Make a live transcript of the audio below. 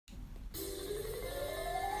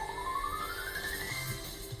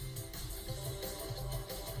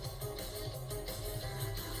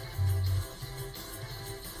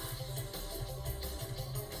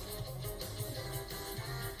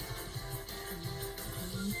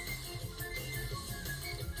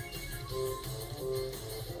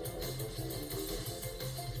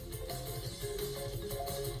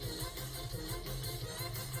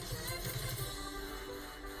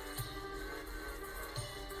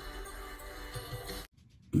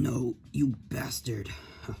No, you bastard.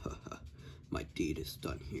 My deed is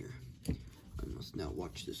done here. I must now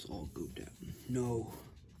watch this all go down. No.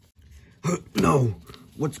 No!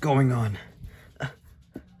 What's going on?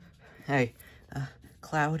 Hey,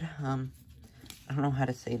 Cloud, I don't know how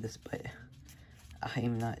to say this, but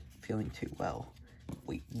I'm not feeling too well.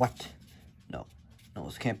 Wait, what? No,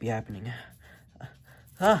 this can't be happening.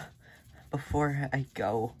 Before I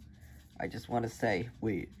go, I just want to say,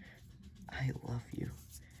 wait, I love you.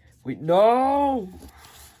 Wait, no!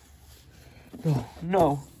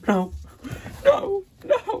 No.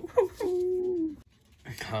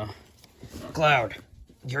 Cloud,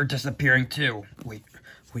 you're disappearing too. Wait,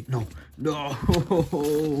 no.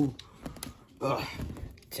 Ugh,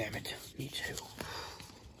 damn it, me too.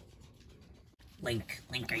 Link,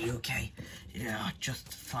 are you okay? Yeah,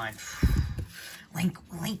 just fine. Link,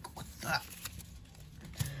 what the?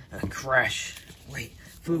 Crash. Wait,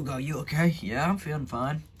 Fugo, you okay? Yeah, I'm feeling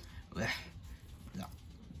fine. No,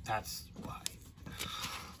 that's why.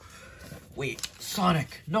 Wait,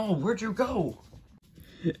 Sonic, no, where'd you go?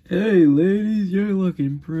 Hey, ladies, you're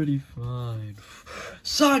looking pretty fine.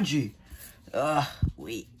 Sanji!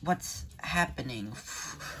 Wait, what's happening?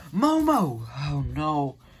 Momo! Oh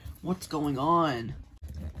no, what's going on?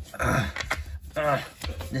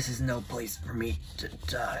 This is no place for me to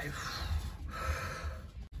die.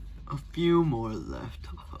 A few more left.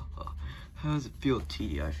 How does it feel,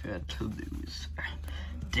 TD? I've had to lose.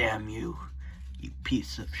 Damn you, you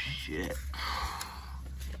piece of shit.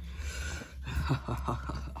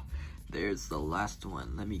 There's the last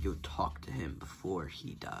one. Let me go talk to him before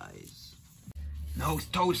he dies. No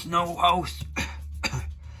toast, no host.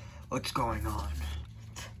 What's going on?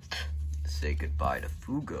 Say goodbye to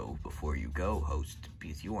Fugo before you go, host,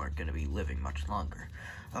 because you aren't going to be living much longer.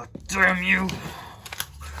 Oh, damn you!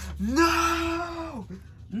 No!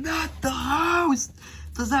 Not the host!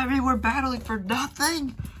 Does that mean we're battling for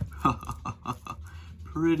nothing?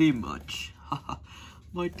 Pretty much.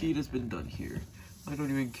 My deed has been done here. I don't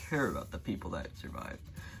even care about the people that survived.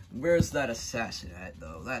 Where's that assassin at,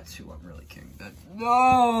 though? That's who I'm really caring about.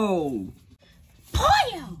 No!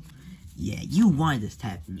 Pollo! Yeah, you wanted this to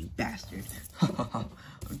happen, you bastard.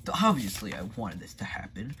 Obviously, I wanted this to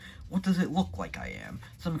happen. What does it look like I am?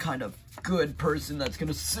 Some kind of good person that's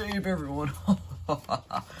gonna save everyone.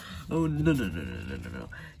 Oh, no.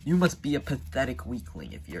 You must be a pathetic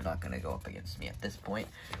weakling if you're not gonna go up against me at this point.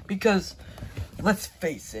 Because, let's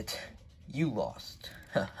face it, you lost.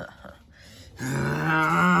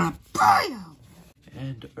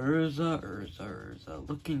 And Urza,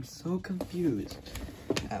 looking so confused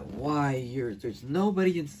at why there's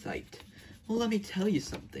nobody in sight. Well, let me tell you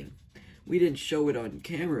something. We didn't show it on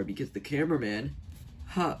camera because the cameraman,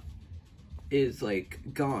 is, like,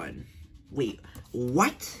 gone. Wait,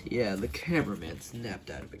 what? Yeah, the cameraman snapped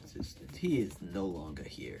out of existence. He is no longer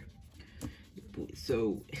here.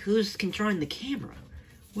 So, Who's controlling the camera?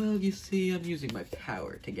 well, you see, I'm using my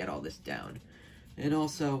power to get all this down. And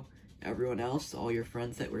also, everyone else, all your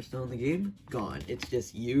friends that were still in the game, gone. It's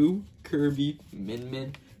just you, Kirby,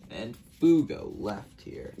 Min, and Fugo left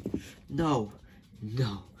here. No,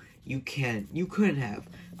 you can't. You couldn't have.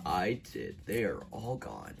 I did. They are all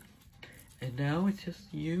gone. And now it's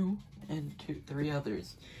just you and three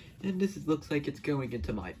others. And this looks like it's going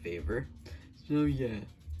into my favor. So yeah,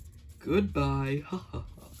 goodbye.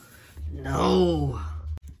 No.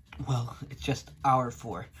 Well, it's just our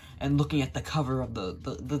four. And looking at the cover of the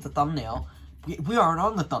thumbnail, we aren't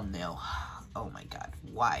on the thumbnail. Oh my god,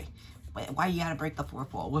 why? Why you gotta break the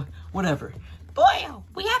fourth wall? Whatever. Boy,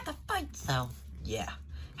 we have to fight, so. Yeah,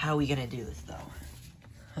 how are we gonna do this, though?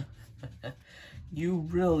 You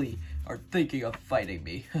really are thinking of fighting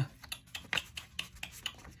me.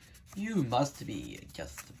 You must be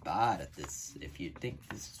just bad at this if you think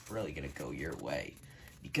this is really gonna go your way.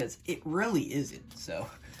 Because it really isn't, so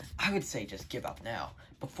I would say just give up now,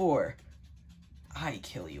 before I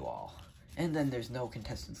kill you all. And then there's no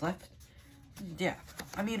contestants left. Yeah,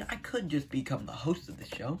 I mean, I could just become the host of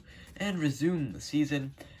the show, and resume the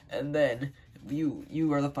season, and then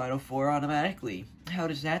you are the final four automatically. How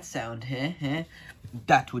does that sound, huh?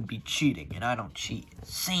 That would be cheating, and I don't cheat.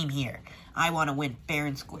 Same here. I want to win fair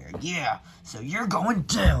and square. Yeah, so you're going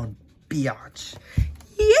down, biatch.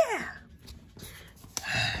 Yeah!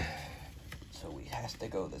 So we has to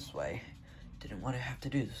go this way. Didn't want to have to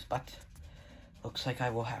do this, but looks like I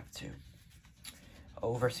will have to.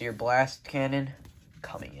 Overseer blast cannon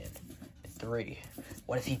coming in. 3.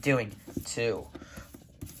 What is he doing? 2.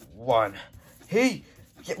 1. Hey!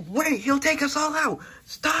 Wait! He'll take us all out!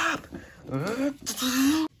 Stop!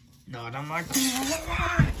 No, I don't like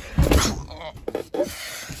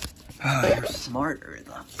You're smarter,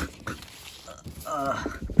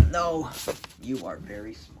 no, you are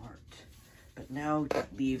very smart. But now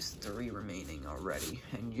that leaves 3 remaining already,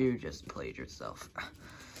 and you just played yourself.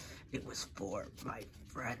 It was for my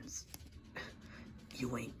friends.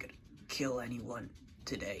 You ain't gonna kill anyone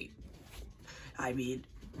today. I mean,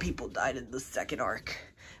 people died in the second arc,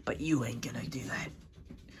 but you ain't gonna do that.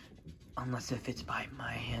 Unless if it's by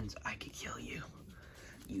my hands, I could kill you.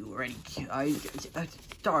 You already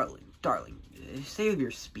darling, save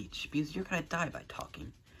your speech, because you're gonna die by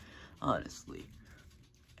talking. Honestly.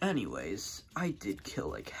 Anyways, I did kill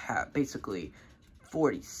like basically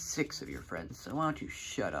 46 of your friends, so why don't you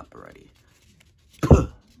shut up already?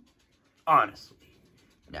 Honestly.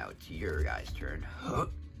 Now it's your guys' turn. Ha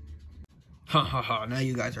ha ha, now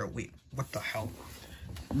you guys are weak. What the hell?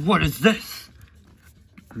 What is this?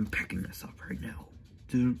 I'm picking this up right now.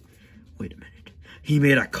 Dude, wait a minute. He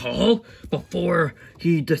made a call before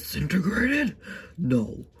he disintegrated?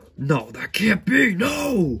 No, that can't be,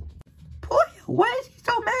 no! Boy, why is he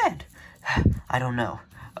so mad? I don't know.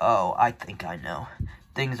 Oh, I think I know.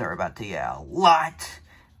 Things are about to get a lot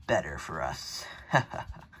better for us.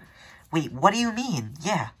 Wait, what do you mean?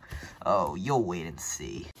 Yeah. Oh, you'll wait and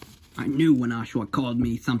see. I knew when Ashwa called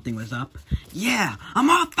me something was up. Yeah, I'm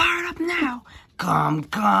all fired up now.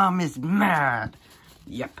 Gum is mad.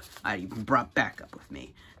 Yep, I even brought backup with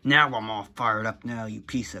me. Now I'm all fired up now, you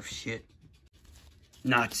piece of shit.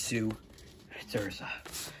 Natsu. It's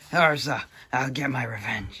Urza, I'll get my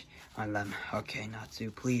revenge on them. Okay,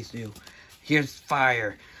 Natsu, please do. Here's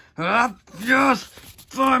fire. Yes!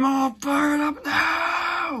 I'm all fired up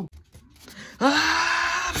now!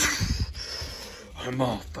 I'm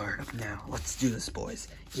all fired up now. Let's do this, boys.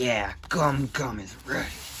 Yeah, Gum is ready.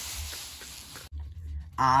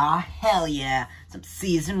 Ah, hell yeah. Some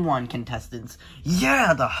Season 1 contestants.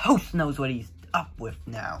 Yeah, the host knows what he's up with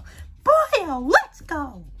now. Boy, let's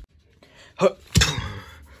go.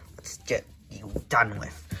 Let's get you done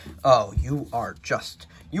with. Oh, you are just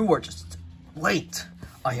late.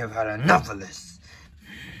 I have had enough of this.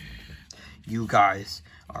 You guys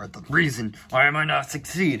are the reason why I might not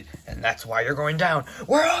succeed, and that's why you're going down.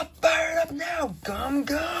 We're all fired up now. Gum,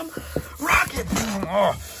 rocket.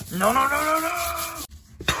 Oh, no.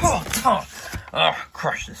 Oh,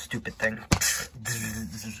 crush this stupid thing.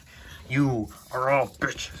 You are all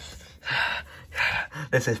bitches.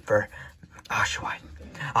 This is for Ashwai.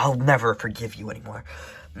 I'll never forgive you anymore.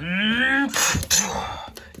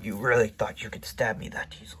 You really thought you could stab me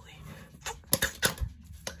that easily.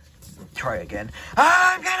 Try again.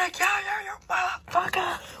 I'm gonna kill you, you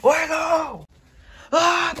motherfucker! Where go?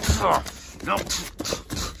 No.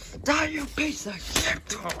 Die, you piece of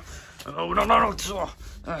shit! Oh, no.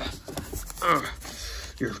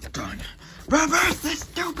 You're done. Reverse this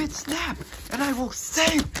stupid snap, and I will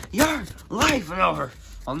save your life over.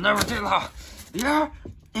 I'll never do that. You're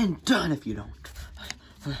done if you don't.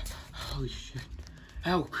 Holy shit.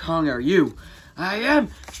 How strong are you? I am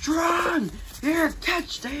strong! Here,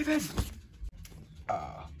 catch, David!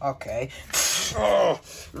 Okay.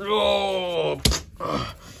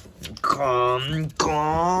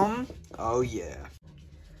 Gum. Oh, yeah.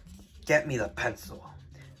 Get me the pencil.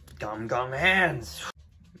 Gum hands.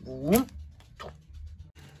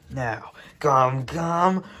 Now, gum,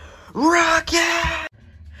 rocket!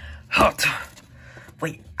 Hot.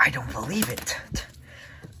 Wait, I don't believe it.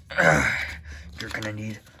 You're gonna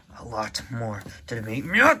need a lot more to make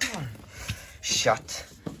me. Shut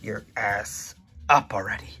your ass up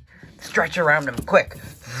already. Stretch around him quick.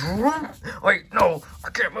 Wait, no, I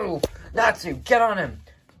can't move. Natsu, get on him.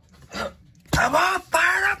 I'm all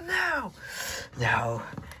fired up now. Now,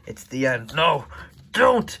 it's the end. No,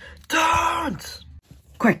 don't.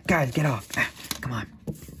 Quick, guys, get off. Come on.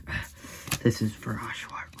 This is for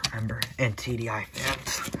Ashwa, remember? And TDI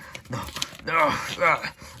fans. No. No,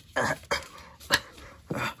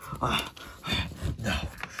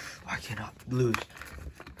 I cannot lose.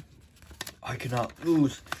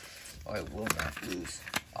 I will not lose.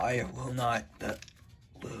 I will not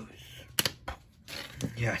lose.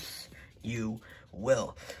 Yes, you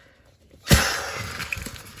will.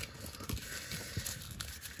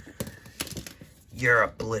 You're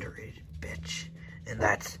obliterated, bitch. And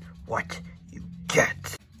that's what you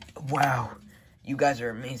get. Wow, you guys are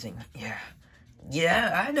amazing.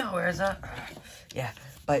 Yeah, I know, Urza. Yeah,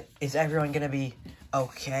 but is everyone gonna be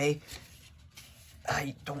okay?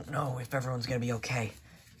 I don't know if everyone's gonna be okay,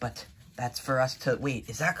 but that's for us to... Wait,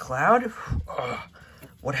 is that Cloud?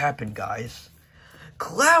 What happened, guys?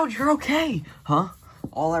 Cloud, you're okay! Huh?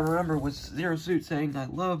 All I remember was Zero Suit saying,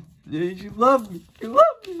 you love me,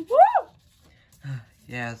 woo!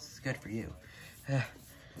 Yeah, it's good for you.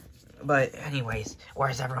 But anyways,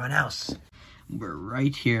 where's everyone else? We're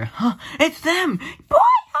right here. Huh? It's them! Boy!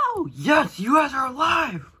 Oh, yes, you guys are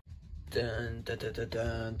alive! Dun, dun, dun, dun,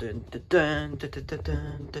 dun, dun, dun, dun, dun,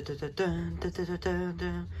 dun, dun, dun, dun, dun, dun,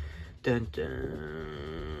 dun, dun,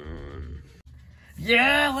 dun.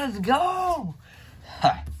 Yeah, let's go!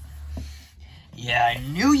 Ha. Yeah, I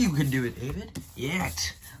knew you could do it, David. Yeah,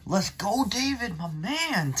 let's go, David, my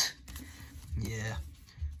man. Yeah,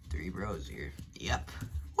 3 bros here. Yep.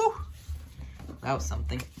 Woo! That was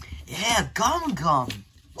something. Yeah, gum.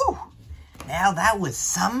 Woo! Now that was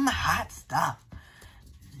some hot stuff.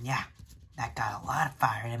 Yeah, that got a lot of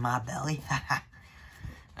fire in my belly.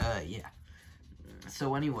 Yeah.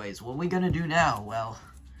 So anyways, what are we gonna do now? Well,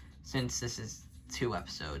 since this is 2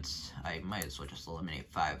 episodes, I might as well just eliminate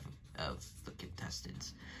 5 of the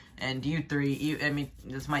contestants. And you 3, I mean,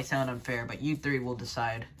 this might sound unfair, but you 3 will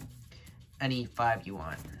decide any 5 you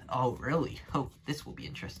want. Oh, really? Oh, this will be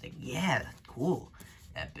interesting. Yeah, cool.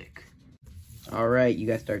 Epic. Alright, you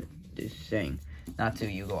guys start saying. Not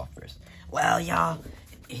to, you go off first. Well, y'all,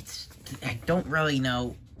 I don't really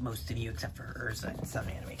know most of you except for Urza and some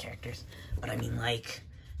anime characters. But I mean, like,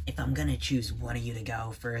 if I'm gonna choose one of you to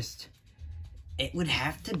go first, it would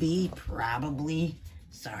have to be probably,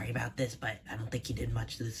 sorry about this, but I don't think you did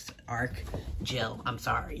much this arc. Jill, I'm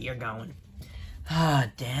sorry, you're going. Ah,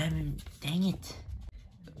 dang it.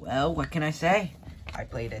 Well, what can I say? I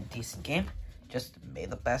played a decent game. Just made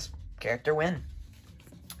the best character win.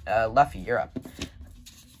 Luffy, you're up.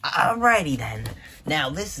 Alrighty then. Now,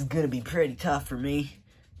 this is gonna be pretty tough for me.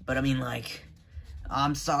 But I mean, like,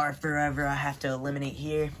 I'm sorry for whoever I have to eliminate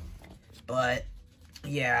here. But,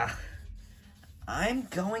 yeah. I'm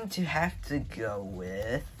going to have to go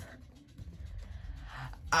with...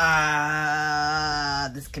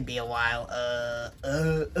 this could be a while.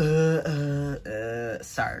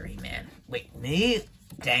 Sorry, man. Wait, me?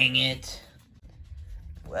 Dang it.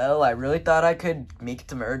 Well, I really thought I could make it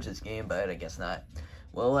to merge this game, but I guess not.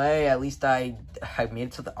 Well, hey, at least I made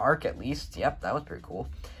it to the arc, at least. Yep, that was pretty cool.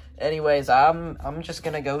 Anyways, I'm just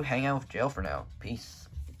gonna go hang out with Jill for now. Peace.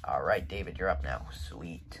 Alright, David, you're up now.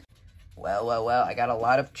 Sweet. Well, I got a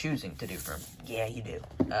lot of choosing to do from. Yeah, you do.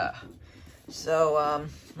 So,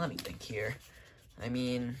 let me think here. I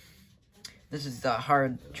mean, this is a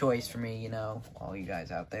hard choice for me, you know, all you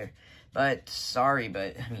guys out there. But, sorry,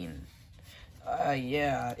 but, I mean,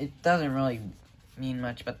 yeah, it doesn't really mean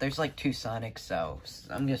much, but there's like 2 Sonics, so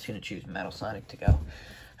I'm just gonna choose Metal Sonic to go.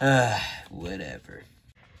 Whatever.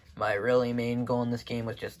 My really main goal in this game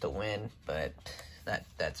was just to win, but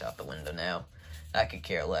that's out the window now. I could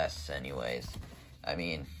care less anyways. I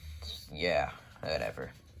mean, yeah,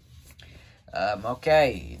 whatever.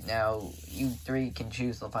 Okay, now you 3 can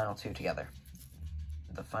choose the final 2 together.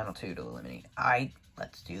 The final 2 to eliminate.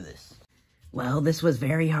 Let's do this. Well, this was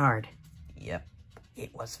very hard. Yep,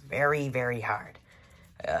 it was very, very hard.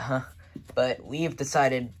 But we've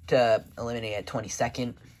decided to eliminate at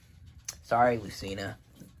 22nd. Sorry, Lucina.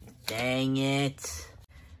 Dang it.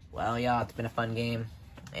 Well, y'all, it's been a fun game.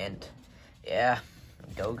 And, yeah,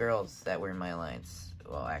 go girls that were in my alliance.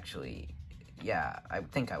 Well, actually, yeah, I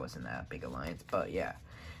think I was in that big alliance, but yeah.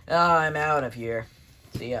 I'm out of here.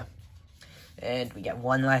 See ya. And we got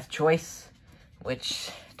one last choice,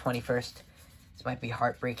 which, 21st. This might be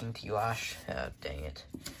heartbreaking to you, Ash. Oh, dang it.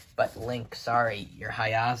 But Link, sorry, your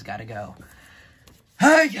Haya's gotta go.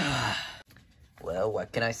 Hiya! Well,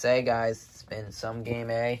 what can I say, guys? It's been some game,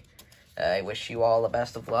 eh? I wish you all the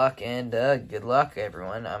best of luck, and good luck,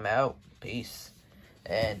 everyone. I'm out. Peace.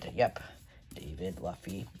 And, yep, David,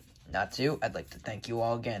 Luffy, Natsu, I'd like to thank you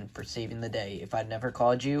all again for saving the day. If I'd never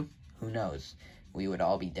called you, who knows? We would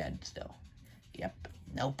all be dead still. Yep,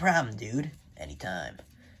 no problem, dude. Anytime.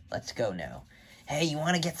 Let's go now. Hey, you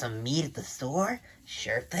want to get some meat at the store?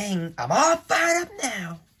 Sure thing. I'm all fired up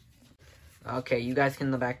now. Okay, you guys can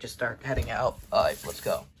in the back just start heading out. Alright, let's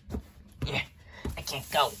go. Yeah, I can't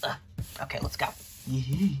go. Okay, let's go.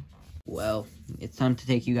 Well, it's time to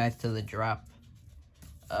take you guys to the drop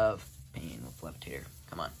of pain with Levitator.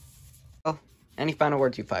 Come on. Oh, any final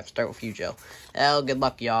words, you 5? Start with you, Jill. Well, good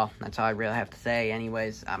luck, y'all. That's all I really have to say.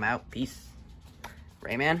 Anyways, I'm out. Peace.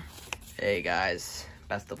 Rayman? Hey, guys.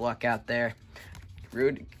 Best of luck out there.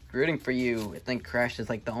 Rooting for you. I think Crash is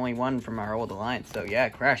like the only one from our old alliance. So, yeah,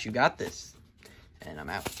 Crash, you got this. And I'm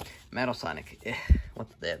out. Metal Sonic.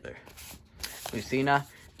 What's the other? Lucina,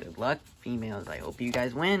 good luck. Females, I hope you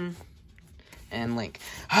guys win. And Link.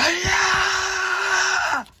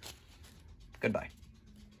 Hiya! Goodbye.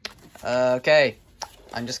 Okay.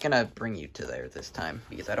 I'm just gonna bring you to there this time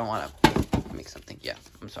because I don't want to make something. Yeah,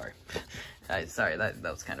 I'm sorry. Sorry, that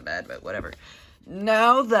was kind of bad, but whatever.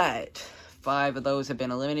 Now that 5 of those have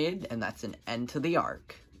been eliminated, and that's an end to the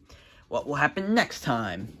arc. What will happen next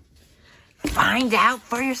time? Find out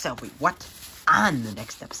for yourself. Wait, what? On the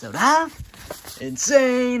next episode of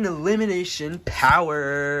Insane Elimination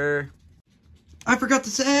Power. I forgot to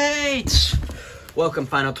say, welcome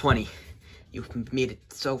Final 20. You've made it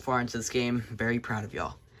so far into this game. I'm very proud of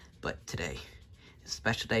y'all. But today is a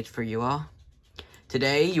special day for you all.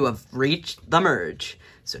 Today you have reached the merge.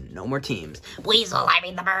 So no more teams. Weasel, I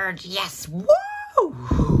mean the merge. Yes. Woo!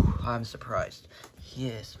 I'm surprised.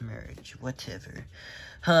 Yes, merge. Whatever.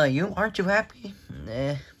 Huh, you aren't you happy?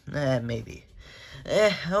 Maybe.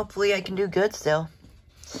 Hopefully I can do good still.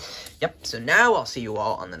 Yep, so now I'll see you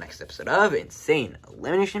all on the next episode of Insane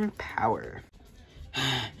Elimination Power.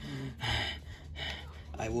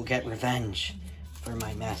 I will get revenge for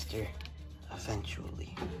my master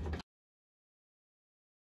eventually.